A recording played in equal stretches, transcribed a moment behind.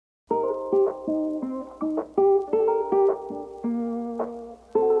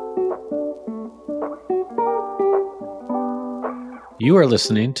You are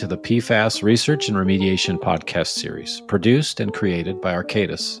listening to the PFAS Research and Remediation podcast series, produced and created by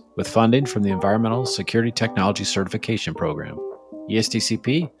Arcadis, with funding from the Environmental Security Technology Certification Program,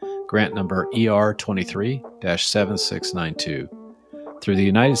 ESTCP, grant number ER23-7692, through the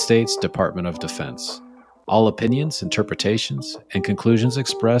United States Department of Defense. All opinions, interpretations, and conclusions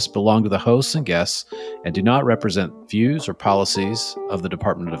expressed belong to the hosts and guests and do not represent views or policies of the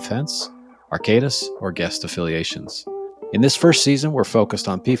Department of Defense, Arcadis, or guest affiliations. In this first season, we're focused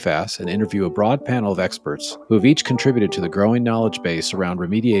on PFAS and interview a broad panel of experts who have each contributed to the growing knowledge base around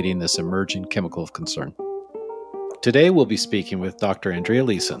remediating this emerging chemical of concern. Today, we'll be speaking with Dr. Andrea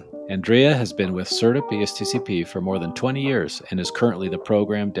Leeson. Andrea has been with SERDP-ESTCP for more than 20 years and is currently the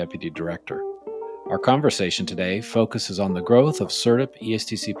Program Deputy Director. Our conversation today focuses on the growth of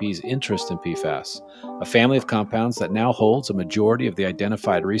SERDP-ESTCP's interest in PFAS, a family of compounds that now holds a majority of the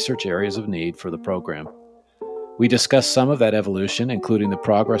identified research areas of need for the program. We discuss some of that evolution, including the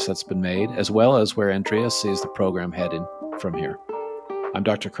progress that's been made, as well as where Andrea sees the program heading from here. I'm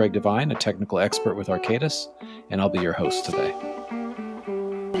Dr. Craig Devine, a technical expert with Arcadis, and I'll be your host today.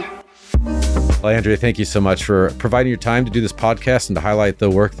 Well, Andrea, thank you so much for providing your time to do this podcast and to highlight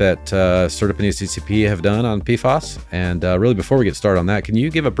the work that SERDP and ESTCP have done on PFAS. And really, before we get started on that, can you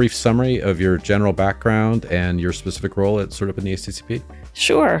give a brief summary of your general background and your specific role at SERDP and ESTCP?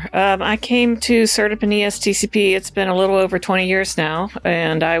 Sure. I came to SERDP and ESTCP, it's been a little over 20 years now,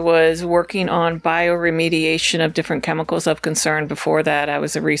 and I was working on bioremediation of different chemicals of concern. Before that, I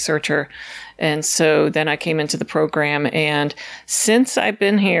was a researcher. And so then I came into the program, and since I've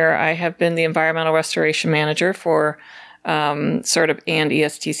been here, I have been the environmental restoration manager for SERDP and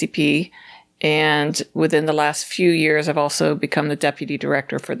ESTCP. And within the last few years, I've also become the deputy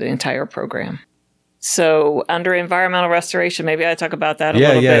director for the entire program. So under environmental restoration, maybe I talk about that a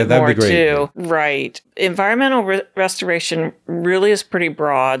little bit more too. Right. Environmental restoration really is pretty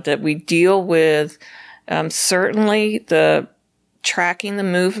broad, that we deal with certainly the tracking the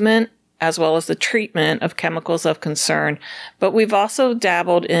movement as well as the treatment of chemicals of concern. But we've also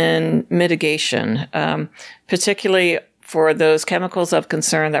dabbled in mitigation, particularly for those chemicals of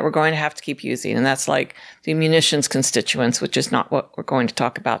concern that we're going to have to keep using. And that's like the munitions constituents, which is not what we're going to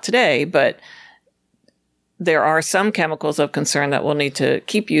talk about today, but there are some chemicals of concern that we'll need to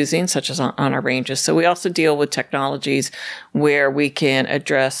keep using, such as on our ranges. So we also deal with technologies where we can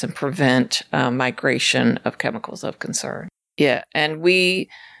address and prevent migration of chemicals of concern. Yeah, and we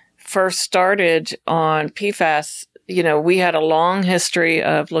first started on PFAS. You know, we had a long history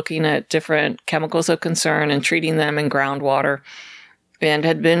of looking at different chemicals of concern and treating them in groundwater, and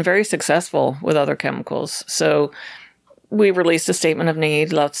had been very successful with other chemicals. So we released a statement of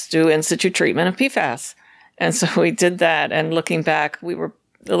need, let's do in situ treatment of PFAS. And so we did that, and looking back, we were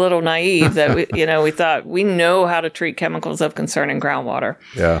a little naive that we thought we know how to treat chemicals of concern in groundwater.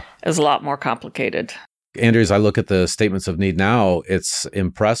 Yeah, it's a lot more complicated. Andrea, as I look at the statements of need now, it's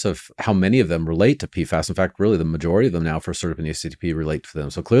impressive how many of them relate to PFAS. In fact, really the majority of them now for SERDP and ESTCP relate to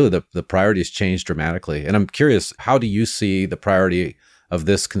them. So clearly the priorities changed dramatically. And I'm curious, how do you see the priority of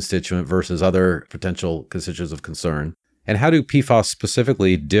this constituent versus other potential constituents of concern? And how do PFAS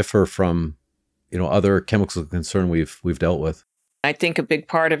specifically differ from other chemicals of concern we've dealt with? I think a big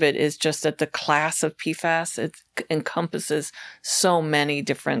part of it is just that the class of PFAS, it encompasses so many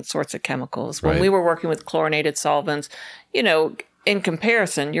different sorts of chemicals. When we were working with chlorinated solvents, in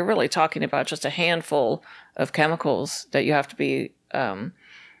comparison, you're really talking about just a handful of chemicals that you have to be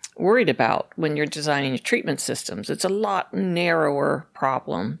worried about when you're designing your treatment systems. It's a lot narrower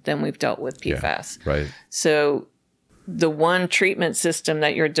problem than we've dealt with PFAS. Yeah, right. So the one treatment system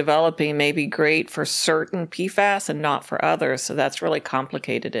that you're developing may be great for certain PFAS and not for others. So that's really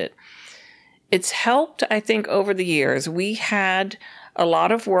complicated it. It's helped, I think, over the years. We had a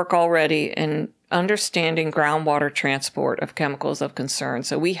lot of work already in understanding groundwater transport of chemicals of concern.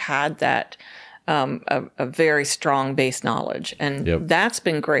 So we had that a very strong base knowledge. And that's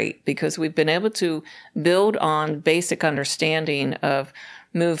been great because we've been able to build on basic understanding of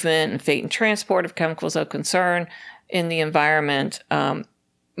movement and fate and transport of chemicals of concern in the environment,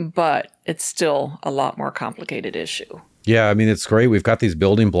 but it's still a lot more complicated issue. Yeah, I mean, it's great. We've got these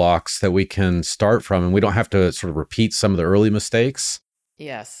building blocks that we can start from, and we don't have to sort of repeat some of the early mistakes.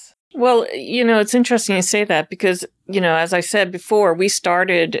 Yes. Well, it's interesting you say that because, as I said before,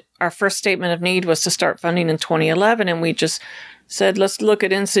 our first statement of need was to start funding in 2011, and we just said, let's look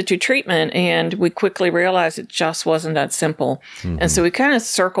at in situ treatment. And we quickly realized it just wasn't that simple. Mm-hmm. And so we kind of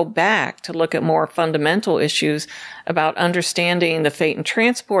circled back to look at more fundamental issues about understanding the fate and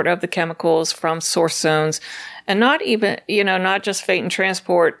transport of the chemicals from source zones, and not even, not just fate and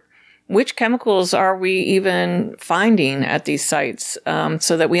transport which chemicals are we even finding at these sites,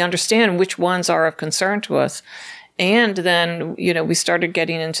 so that we understand which ones are of concern to us. And then, we started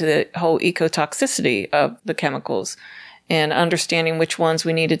getting into the whole ecotoxicity of the chemicals and understanding which ones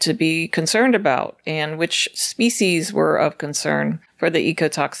we needed to be concerned about and which species were of concern for the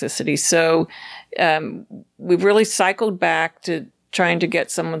ecotoxicity. So we've really cycled back to trying to get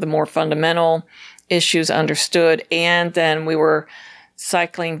some of the more fundamental issues understood. And then we were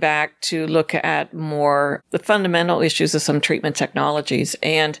cycling back to look at more the fundamental issues of some treatment technologies.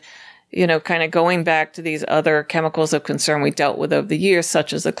 And kind of going back to these other chemicals of concern we dealt with over the years,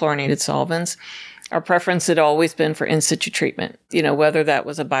 such as the chlorinated solvents, our preference had always been for in situ treatment. Whether that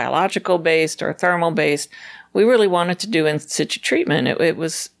was a biological based or thermal based, we really wanted to do in situ treatment. It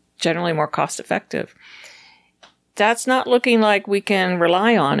was generally more cost effective. That's not looking like we can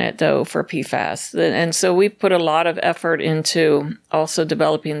rely on it, though, for PFAS. And so we've put a lot of effort into also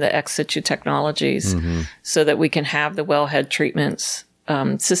developing the ex situ technologies so that we can have the wellhead treatments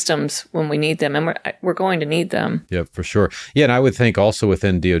systems when we need them, and we're going to need them. Yeah, for sure. Yeah, and I would think also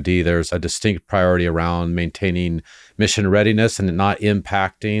within DoD, there's a distinct priority around maintaining mission readiness and not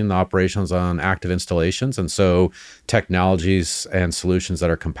impacting the operations on active installations. And so technologies and solutions that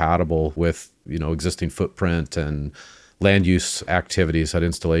are compatible with, existing footprint and land use activities at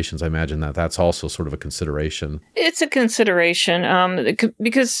installations, I imagine that's also sort of a consideration. It's a consideration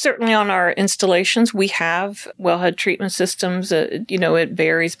because certainly on our installations, we have wellhead treatment systems. It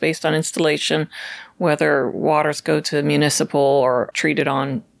varies based on installation, whether waters go to municipal or treated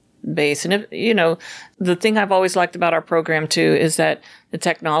on base. And, the thing I've always liked about our program, too, is that the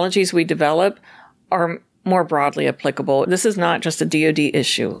technologies we develop are more broadly applicable. This is not just a DoD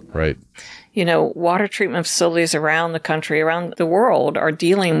issue. Right. Water treatment facilities around the country, around the world, are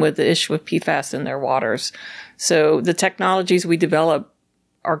dealing with the issue of PFAS in their waters. So the technologies we develop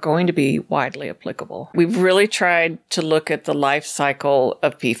are going to be widely applicable. We've really tried to look at the life cycle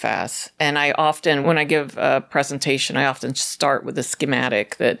of PFAS. And when I give a presentation, I often start with a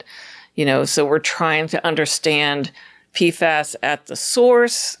schematic that, so we're trying to understand PFAS at the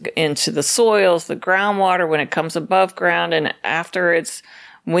source, into the soils, the groundwater, when it comes above ground, and after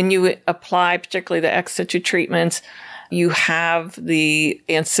when you apply particularly the ex situ treatments, you have the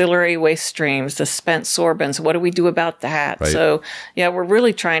ancillary waste streams, the spent sorbents. What do we do about that? Right. So, we're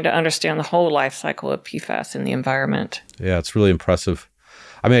really trying to understand the whole life cycle of PFAS in the environment. Yeah, it's really impressive.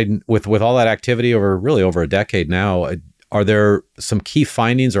 I mean, with all that activity over a decade now, are there some key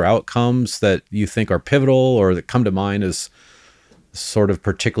findings or outcomes that you think are pivotal or that come to mind as sort of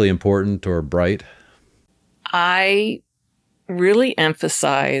particularly important or bright? I really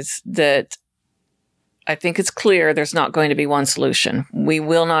emphasize that I think it's clear there's not going to be one solution. We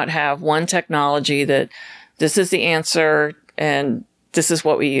will not have one technology that this is the answer and this is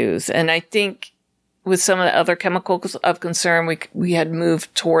what we use. And I think with some of the other chemicals of concern, we had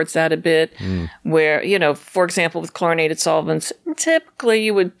moved towards that a bit where, for example, with chlorinated solvents, typically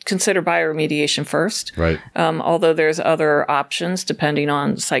you would consider bioremediation first. Right. Although there's other options depending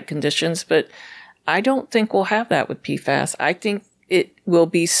on site conditions. But I don't think we'll have that with PFAS. I think it will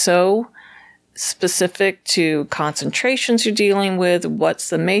be so specific to concentrations you're dealing with,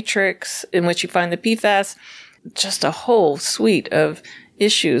 what's the matrix in which you find the PFAS, just a whole suite of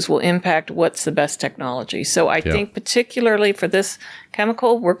issues will impact what's the best technology. So I think particularly for this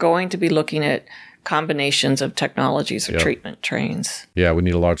chemical, we're going to be looking at combinations of technologies or treatment trains. Yeah, we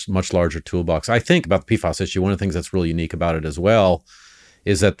need a much larger toolbox. I think about the PFAS issue, one of the things that's really unique about it as well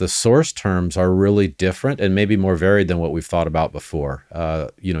is that the source terms are really different and maybe more varied than what we've thought about before.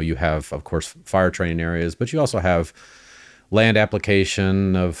 You have, of course, fire training areas, but you also have land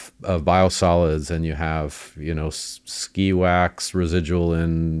application of biosolids, and you have, ski wax residual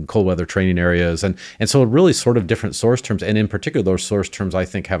in cold weather training areas. And so really sort of different source terms. And in particular, those source terms, I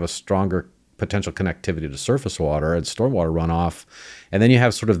think, have a stronger potential connectivity to surface water and stormwater runoff. And then you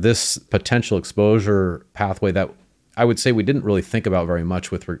have sort of this potential exposure pathway that I would say we didn't really think about very much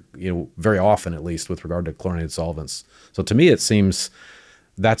very often, at least with regard to chlorinated solvents. So to me, it seems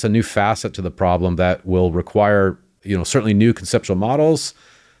that's a new facet to the problem that will require, certainly new conceptual models,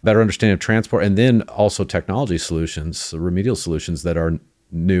 better understanding of transport, and then also technology solutions, remedial solutions that are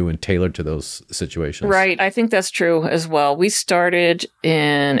new and tailored to those situations. Right. I think that's true as well. We started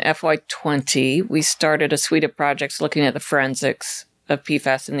in FY20, we started a suite of projects looking at the forensics of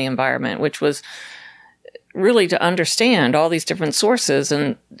PFAS in the environment, which was really to understand all these different sources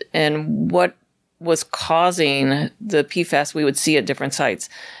and what was causing the PFAS we would see at different sites.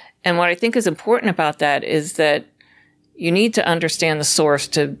 And what I think is important about that is that you need to understand the source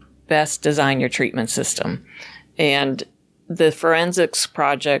to best design your treatment system. And the forensics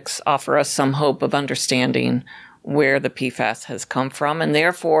projects offer us some hope of understanding where the PFAS has come from, and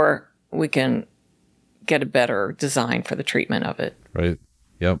therefore we can get a better design for the treatment of it. Right.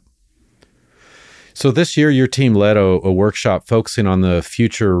 Yep. So this year, your team led a workshop focusing on the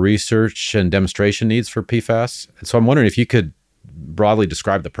future research and demonstration needs for PFAS. And so I'm wondering if you could broadly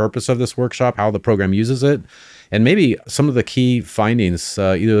describe the purpose of this workshop, how the program uses it, and maybe some of the key findings,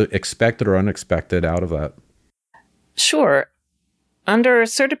 either expected or unexpected, out of that. Sure. Under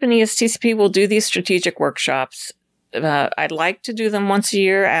SERDP-ESTCP, we'll do these strategic workshops. I'd like to do them once a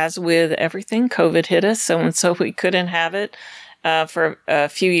year. As with everything, COVID hit us, so we couldn't have it. For a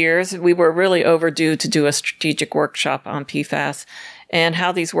few years, we were really overdue to do a strategic workshop on PFAS. And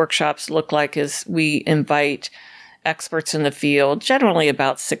how these workshops look like is we invite experts in the field, generally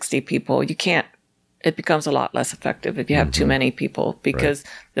about 60 people. It becomes a lot less effective if you have too many people, because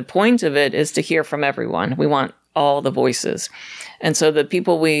the point of it is to hear from everyone. We want all the voices. And so the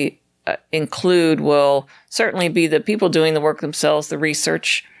people we include will certainly be the people doing the work themselves, the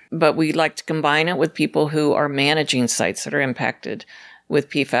research, but we like to combine it with people who are managing sites that are impacted with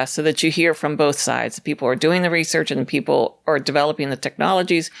PFAS so that you hear from both sides. The people who are doing the research and the people who are developing the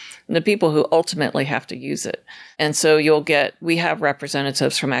technologies and the people who ultimately have to use it. And so we have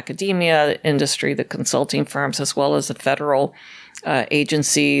representatives from academia, industry, the consulting firms, as well as the federal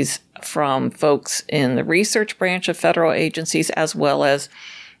agencies, from folks in the research branch of federal agencies, as well as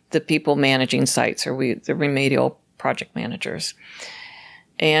the people managing sites, or the remedial project managers.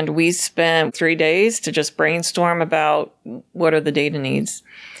 And we spent 3 days to just brainstorm about what are the data needs.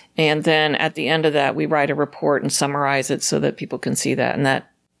 And then at the end of that, we write a report and summarize it so that people can see that. And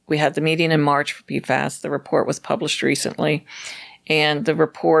that we had the meeting in March for PFAS. The report was published recently. And the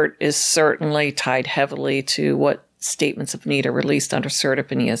report is certainly tied heavily to what statements of need are released under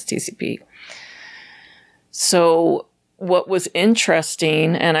SERDP and ESTCP. So what was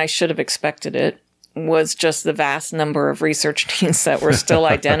interesting, and I should have expected it, was just the vast number of research needs that were still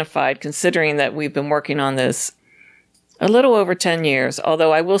identified, considering that we've been working on this a little over 10 years.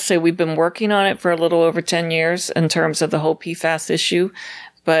 Although I will say we've been working on it for a little over 10 years in terms of the whole PFAS issue,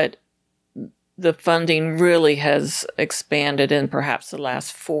 but the funding really has expanded in perhaps the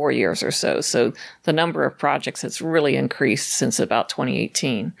last 4 years or so. So the number of projects has really increased since about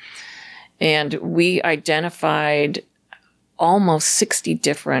 2018. And we identified almost 60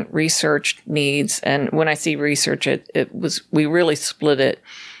 different research needs. And when I say research, we really split it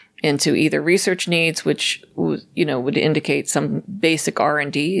into either research needs, which would indicate some basic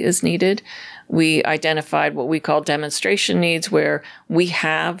R&D is needed. We identified what we call demonstration needs, where we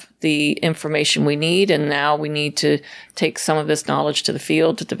have the information we need, and now we need to take some of this knowledge to the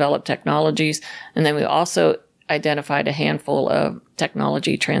field to develop technologies. And then we also identified a handful of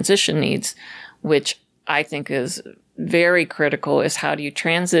technology transition needs, which I think is very critical, is how do you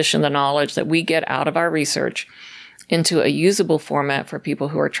transition the knowledge that we get out of our research into a usable format for people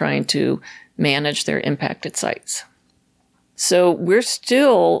who are trying to manage their impacted sites. So we're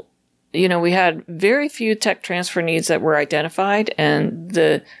still, we had very few tech transfer needs that were identified, and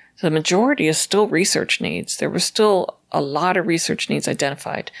the majority is still research needs. There were still a lot of research needs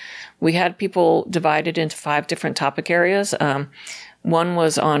identified. We had people divided into 5 different topic areas. One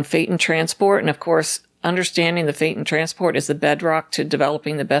was on fate and transport, and of course, understanding the fate and transport is the bedrock to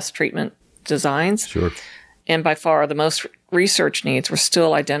developing the best treatment designs. Sure. And by far, the most research needs were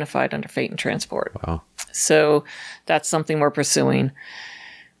still identified under fate and transport. Wow. So that's something we're pursuing.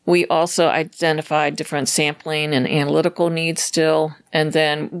 We also identified different sampling and analytical needs still. And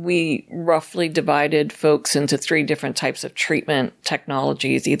then we roughly divided folks into 3 different types of treatment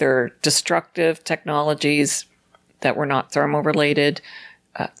technologies, either destructive technologies that were not thermal related,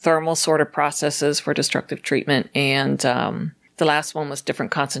 thermal sort of processes for destructive treatment, and the last one was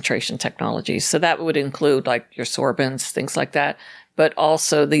different concentration technologies. So that would include like your sorbents, things like that, but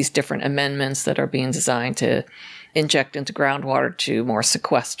also these different amendments that are being designed to inject into groundwater to more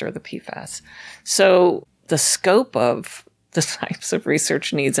sequester the PFAS. So the scope of the types of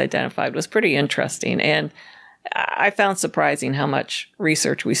research needs identified was pretty interesting, and I found surprising how much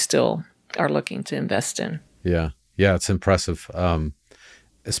research we still are looking to invest in. Yeah, it's impressive.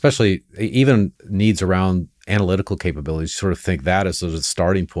 Especially even needs around analytical capabilities, you sort of think that as a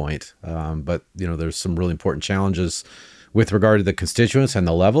starting point. But, there's some really important challenges with regard to the constituents and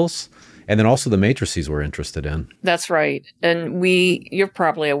the levels, and then also the matrices we're interested in. That's right. And you're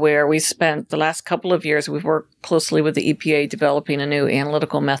probably aware, we spent the last couple of years, we've worked closely with the EPA developing a new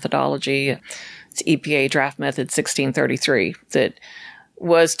analytical methodology. It's EPA Draft Method 1633 that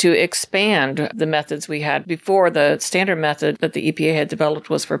was to expand the methods we had before. The standard method that the EPA had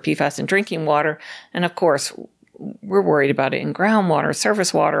developed was for PFAS in drinking water. And of course, we're worried about it in groundwater,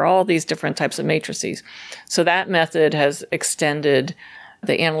 surface water, all these different types of matrices. So that method has extended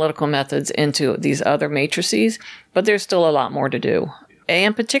the analytical methods into these other matrices, but there's still a lot more to do.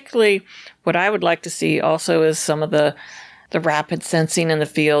 And particularly what I would like to see also is some of the rapid sensing in the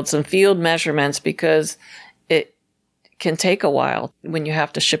field, some field measurements, because it can take a while when you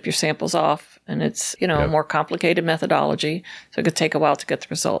have to ship your samples off, and it's, a more complicated methodology. So it could take a while to get the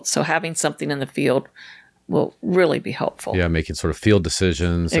results. So having something in the field will really be helpful. Yeah, making sort of field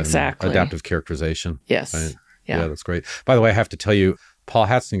decisions exactly. and adaptive characterization. Yes. Right? Yeah, that's great. By the way, I have to tell you, Paul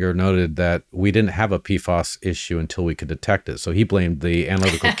Hatzinger noted that we didn't have a PFAS issue until we could detect it. So he blamed the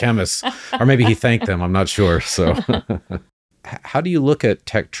analytical chemists, or maybe he thanked them. I'm not sure. So how do you look at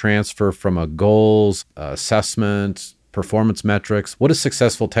tech transfer from a goals, assessment, performance metrics? What does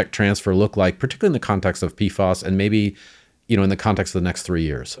successful tech transfer look like, particularly in the context of PFAS and maybe, in the context of the next 3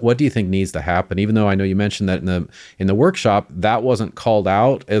 years? What do you think needs to happen? Even though I know you mentioned that in the workshop, that wasn't called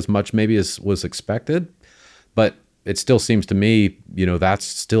out as much maybe as was expected, but it still seems to me, that's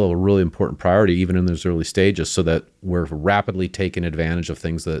still a really important priority, even in those early stages, so that we're rapidly taking advantage of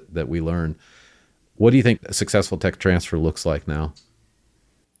things that we learn. What do you think a successful tech transfer looks like now?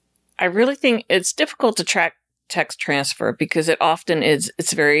 I really think it's difficult to track tech transfer because it often is,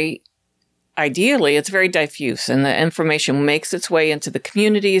 it's very diffuse, and the information makes its way into the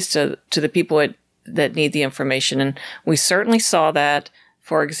communities, to the people that need the information. And we certainly saw that,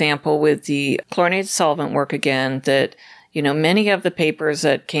 for example, with the chlorinated solvent work again, that, many of the papers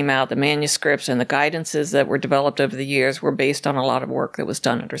that came out, the manuscripts and the guidances that were developed over the years were based on a lot of work that was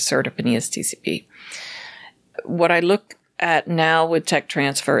done under SERDP and ESTCP. What I look at now with tech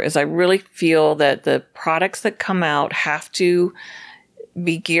transfer is I really feel that the products that come out have to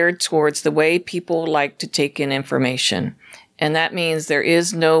be geared towards the way people like to take in information. And that means there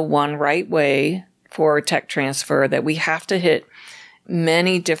is no one right way for tech transfer, that we have to hit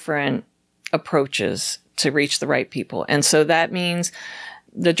many different approaches to reach the right people. And so that means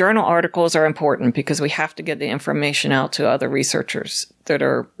the journal articles are important because we have to get the information out to other researchers that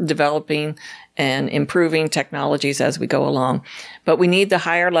are developing and improving technologies as we go along. But we need the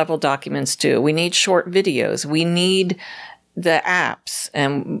higher level documents too. We need short videos. We need the apps.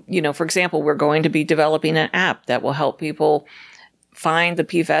 And, for example, we're going to be developing an app that will help people find the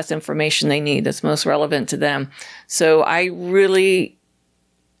PFAS information they need that's most relevant to them. So I really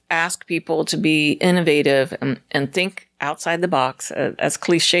ask people to be innovative and think outside the box, as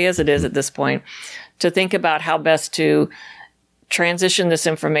cliche as it is at this point, to think about how best to transition this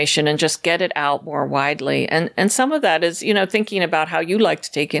information and just get it out more widely. And some of that is, thinking about how you like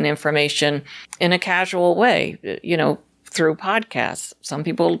to take in information in a casual way, through podcasts. Some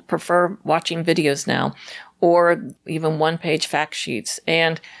people prefer watching videos now, or even one-page fact sheets.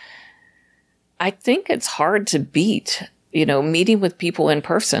 And I think it's hard to beat, meeting with people in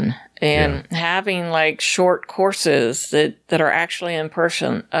person and having like short courses that are actually in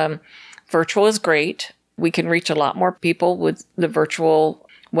person. Virtual is great. We can reach a lot more people with the virtual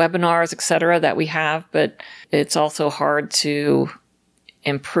webinars, et cetera, that we have, but it's also hard to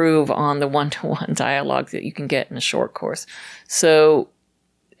improve on the one-to-one dialogue that you can get in a short course. So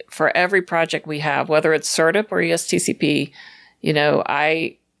for every project we have, whether it's SERDP or ESTCP,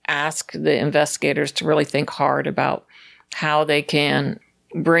 I ask the investigators to really think hard about how they can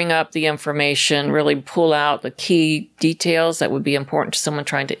bring up the information, really pull out the key details that would be important to someone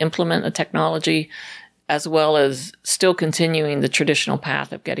trying to implement a technology, as well as still continuing the traditional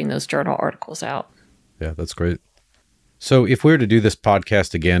path of getting those journal articles out. Yeah, that's great. So if we were to do this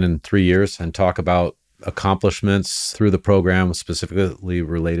podcast again in 3 years and talk about accomplishments through the program specifically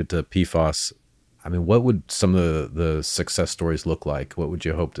related to PFAS, what would some of the success stories look like? What would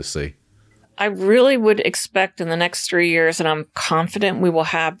you hope to see? I really would expect in the next 3 years, and I'm confident we will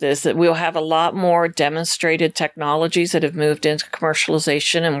have this, that we'll have a lot more demonstrated technologies that have moved into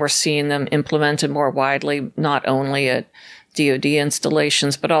commercialization, and we're seeing them implemented more widely, not only at DoD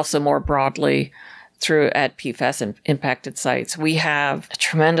installations, but also more broadly at PFAS impacted sites. We have a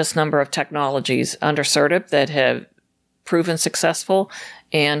tremendous number of technologies under SERDP that have proven successful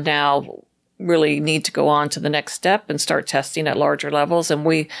and now really need to go on to the next step and start testing at larger levels. And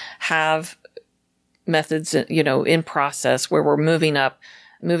we have methods, in process where we're moving up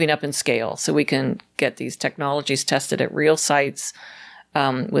in scale so we can get these technologies tested at real sites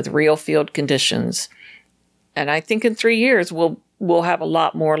with real field conditions. And I think in 3 years, we'll have a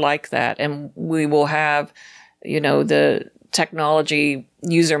lot more like that. And we will have, the technology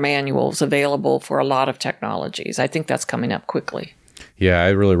user manuals available for a lot of technologies. I think that's coming up quickly. Yeah, I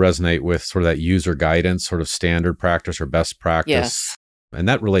really resonate with sort of that user guidance, sort of standard practice or best practice. Yes. And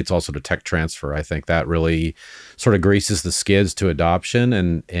that relates also to tech transfer. I think that really sort of greases the skids to adoption,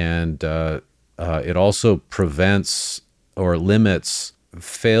 and it also prevents or limits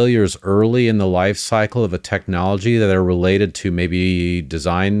failures early in the life cycle of a technology that are related to maybe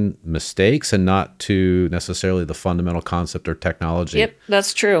design mistakes and not to necessarily the fundamental concept or technology. Yep,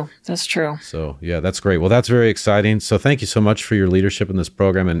 that's true. That's true. So yeah, that's great. Well, that's very exciting. So thank you so much for your leadership in this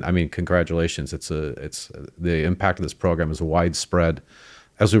program. And I mean, congratulations. It's the impact of this program is widespread.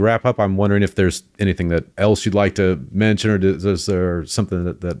 As we wrap up, I'm wondering if there's anything else you'd like to mention, or is there something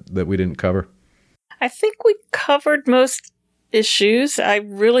that we didn't cover? I think we covered most issues. I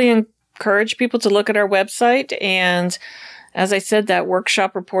really encourage people to look at our website. And as I said, that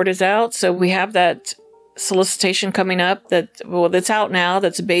workshop report is out. So we have that solicitation coming up that's out now,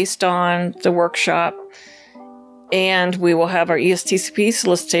 that's based on the workshop. And we will have our ESTCP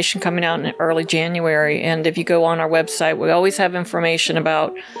solicitation coming out in early January. And if you go on our website, we always have information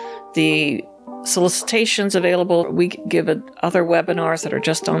about the solicitations available. We give other webinars that are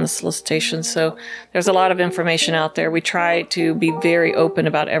just on the solicitation. So there's a lot of information out there. We try to be very open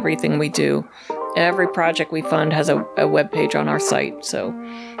about everything we do. Every project we fund has a web page on our site. So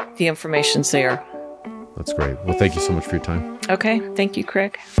the information's there. That's great. Well, thank you so much for your time. Okay. Thank you,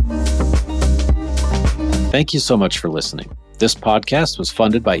 Craig. Thank you so much for listening. This podcast was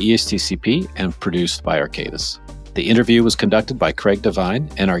funded by ESTCP and produced by Arcadis. The interview was conducted by Craig Devine,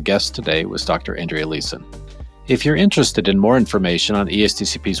 and our guest today was Dr. Andrea Leeson. If you're interested in more information on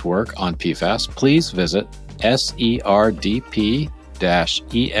ESTCP's work on PFAS, please visit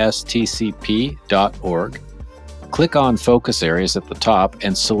SERDP-ESTCP.org. Click on Focus Areas at the top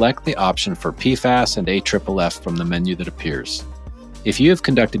and select the option for PFAS and AFFF from the menu that appears. If you have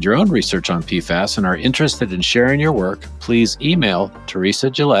conducted your own research on PFAS and are interested in sharing your work, please email Teresa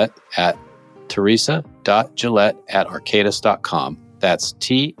Gillette at teresa.gillette@arcadis.com. That's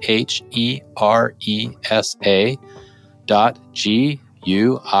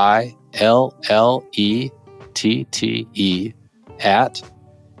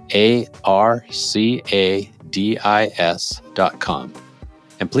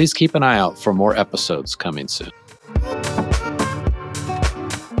And please keep an eye out for more episodes coming soon.